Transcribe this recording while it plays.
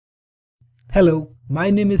Hello, my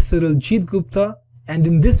name is Jeet Gupta, and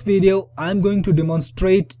in this video I am going to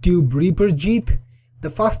demonstrate Reaper Jeet, the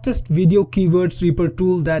fastest video keywords Reaper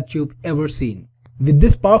tool that you've ever seen. With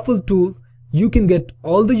this powerful tool, you can get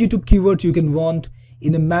all the YouTube keywords you can want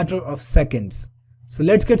in a matter of seconds. So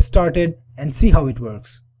let's get started and see how it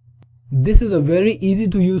works. This is a very easy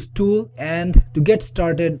to use tool, and to get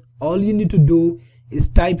started, all you need to do is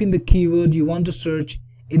type in the keyword you want to search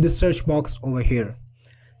in the search box over here.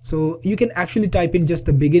 So you can actually type in just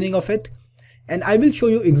the beginning of it, and I will show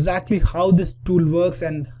you exactly how this tool works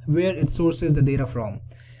and where it sources the data from.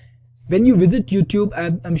 When you visit YouTube,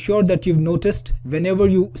 I'm sure that you've noticed whenever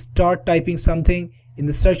you start typing something in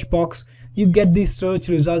the search box, you get these search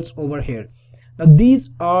results over here. Now these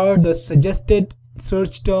are the suggested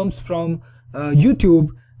search terms from YouTube.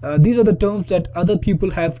 These are the terms that other people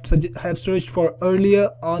have searched for earlier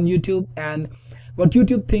on YouTube, and what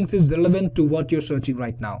YouTube thinks is relevant to what you're searching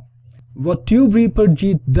right now. What Reaper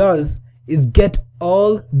Jeet does is get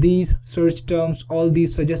all these search terms, all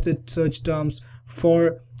these suggested search terms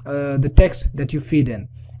for the text that you feed in,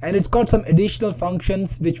 and it's got some additional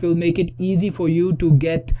functions which will make it easy for you to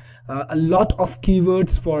get a lot of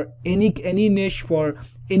keywords for any niche, for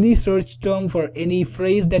any search term, for any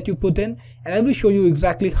phrase that you put in, and I will show you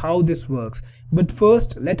exactly how this works. But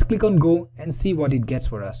first, let's click on go and see what it gets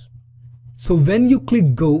for us. So when you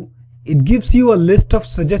click go, it gives you a list of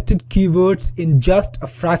suggested keywords in just a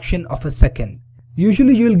fraction of a second.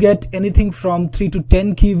 Usually you'll get anything from 3 to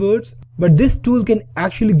 10 keywords, but this tool can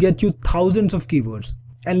actually get you thousands of keywords.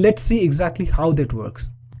 And let's see exactly how that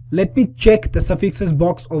works. Let me check the suffixes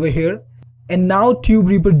box over here, and now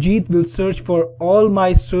Reaper Jeet will search for all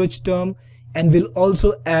my search term and will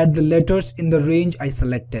also add the letters in the range I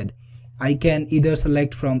selected. I can either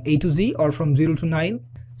select from A to Z or from 0 to 9.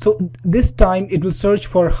 So this time it will search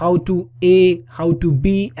for how to A, how to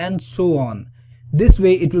B, and so on. This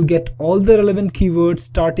way it will get all the relevant keywords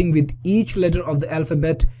starting with each letter of the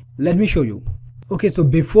alphabet. Let me show you. Okay, so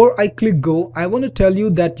before I click go, I want to tell you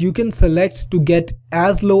that you can select to get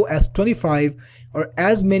as low as 25 or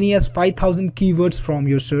as many as 5,000 keywords from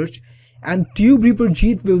your search, and Reaper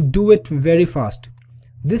Jeet will do it very fast.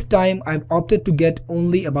 This time I've opted to get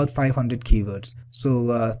only about 500 keywords.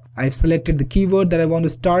 So I've selected the keyword that I want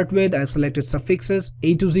to start with. I've selected suffixes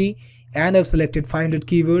A to Z, and I've selected 500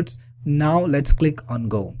 keywords. Now let's click on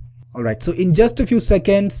go. Alright, so in just a few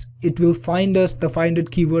seconds it will find us the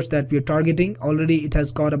 500 keywords that we are targeting. Already it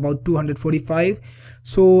has got about 245.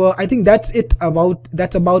 So I think that's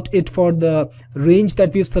about it for the range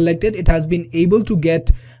that we've selected. It has been able to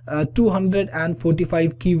get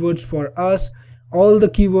 245 keywords for us. All the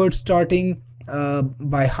keywords starting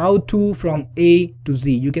by how to from A to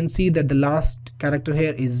Z. You can see that the last character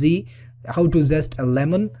here is Z. How to zest a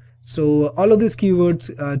lemon. So all of these keywords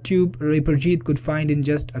Reaper Jeet could find in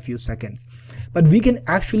just a few seconds. But we can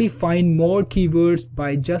actually find more keywords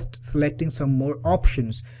by just selecting some more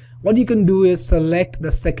options. What you can do is select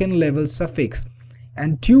the second level suffix,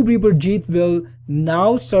 and Reaper Jeet will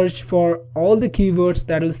now search for all the keywords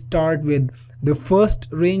that will start with the first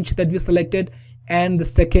range that we selected and the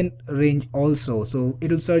second range also. So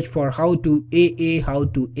it will search for how to AA, how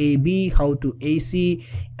to AB, how to AC,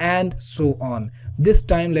 and so on. This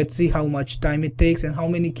time let's see how much time it takes and how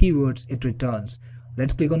many keywords it returns.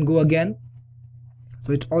 Let's click on go again.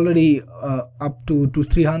 So it's already up to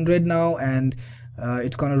 300 now, and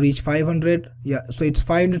it's gonna reach 500. Yeah, so it's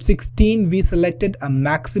 516. We selected a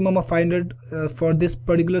maximum of 500 for this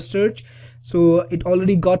particular search, so it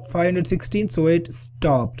already got 516, so it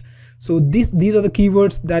stopped. So these are the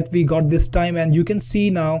keywords that we got this time, and you can see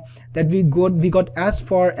now that we got as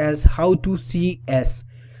far as how to CS.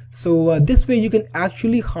 So this way you can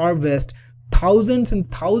actually harvest thousands and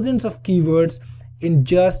thousands of keywords in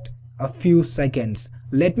just a few seconds.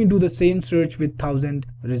 Let me do the same search with 1000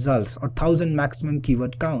 results or 1000 maximum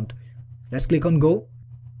keyword count. Let's click on go.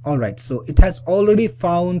 Alright, so it has already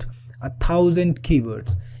found 1000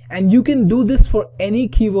 keywords. And you can do this for any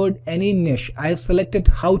keyword, any niche. I have selected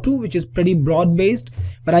how to, which is pretty broad based,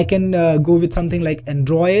 but I can go with something like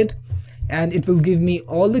Android, and it will give me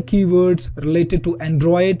all the keywords related to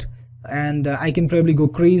Android, and I can probably go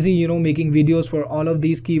crazy, you know, making videos for all of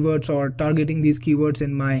these keywords or targeting these keywords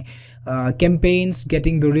in my campaigns,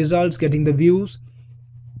 getting the results, getting the views.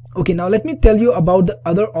 Okay, now let me tell you about the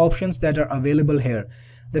other options that are available here.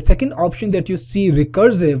 The second option that you see,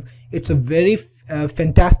 recursive, it's a very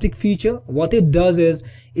fantastic feature. What it does is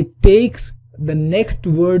it takes the next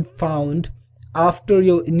word found after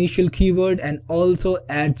your initial keyword and also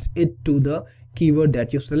adds it to the keyword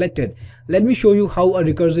that you selected. Let me show you how a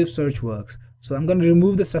recursive search works. So I'm going to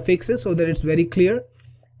remove the suffixes so that it's very clear.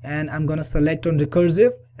 and I'm gonna select on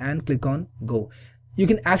recursive and click on go. You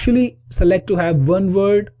can actually select to have one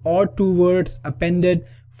word or two words appended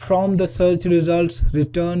from the search results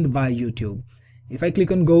returned by YouTube. If I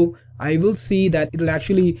click on go, I will see that it will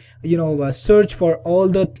actually search for all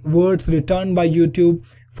the words returned by YouTube.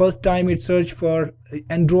 First time it searched for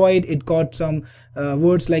Android, it got some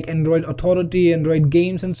words like Android Authority, Android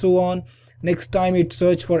Games, and so on. Next time it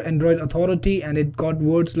searched for Android Authority and it got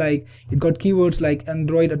keywords like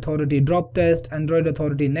Android Authority Drop Test, Android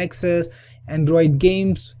Authority Nexus, Android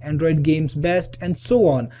Games Best, and so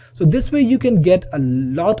on. So this way you can get a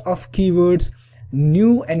lot of keywords,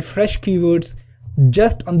 new and fresh keywords,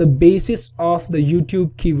 just on the basis of the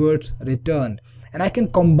YouTube keywords returned. And I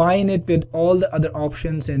can combine it with all the other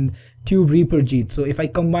options in Tube Reaper Jeet. So if I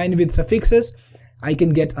combine it with suffixes, I can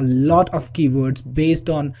get a lot of keywords based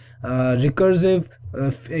on recursive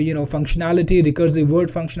functionality, recursive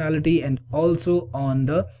word functionality, and also on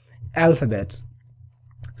the alphabets.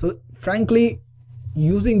 So frankly,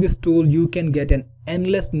 using this tool, you can get an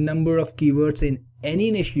endless number of keywords in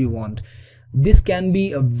any niche you want. This can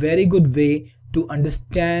be a very good way to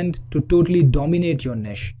understand, to totally dominate your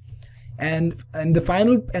niche. And the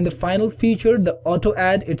final feature, the auto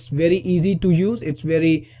add, it's very easy to use, it's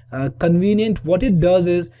very convenient. What it does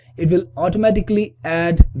is it will automatically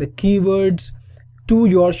add the keywords to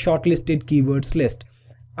your shortlisted keywords list.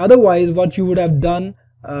 Otherwise, what you would have done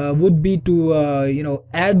would be to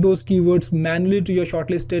add those keywords manually to your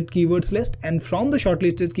shortlisted keywords list, and from the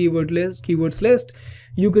shortlisted keywords list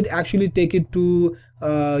you could actually take it to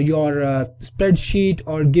your spreadsheet,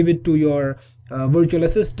 or give it to your virtual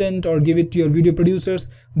assistant, or give it to your video producers.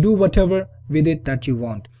 Do whatever with it that you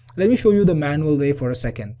want. Let me show you the manual way for a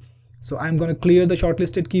second. So I'm going to clear the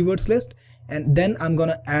shortlisted keywords list, and then I'm going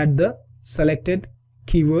to add the selected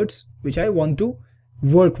keywords which I want to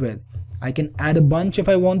work with. I can add a bunch if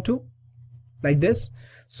I want to, like this.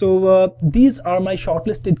 So these are my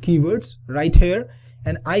shortlisted keywords right here,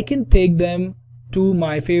 and I can take them to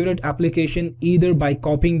my favorite application either by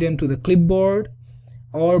copying them to the clipboard,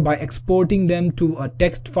 or by exporting them to a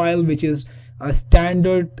text file, which is a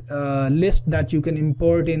standard list that you can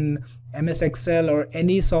import in MS Excel or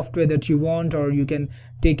any software that you want, or you can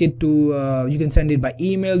take it to you can send it by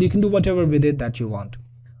email. You can do whatever with it that you want.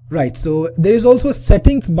 Right, so there is also a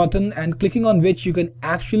settings button, and clicking on which you can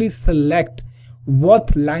actually select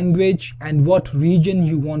what language and what region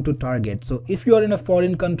you want to target. So if you are in a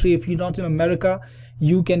foreign country, if you're not in America,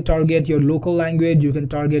 you can target your local language, you can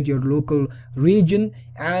target your local region,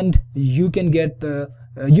 and you can get the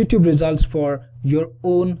YouTube results for your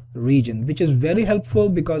own region, which is very helpful,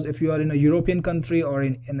 because if you are in a European country or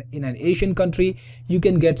in an Asian country, you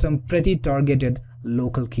can get some pretty targeted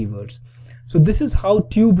local keywords. So this is how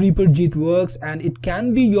Tube Reaper Jeet works, and it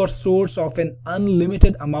can be your source of an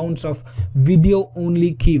unlimited amounts of video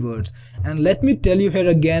only keywords. And let me tell you here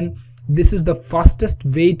again, this is the fastest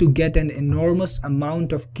way to get an enormous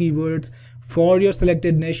amount of keywords for your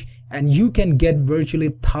selected niche, and you can get virtually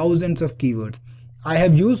thousands of keywords. I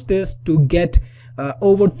have used this to get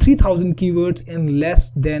over 3,000 keywords in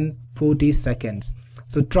less than 40 seconds.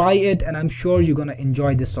 So try it, and I'm sure you're gonna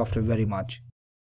enjoy this software very much.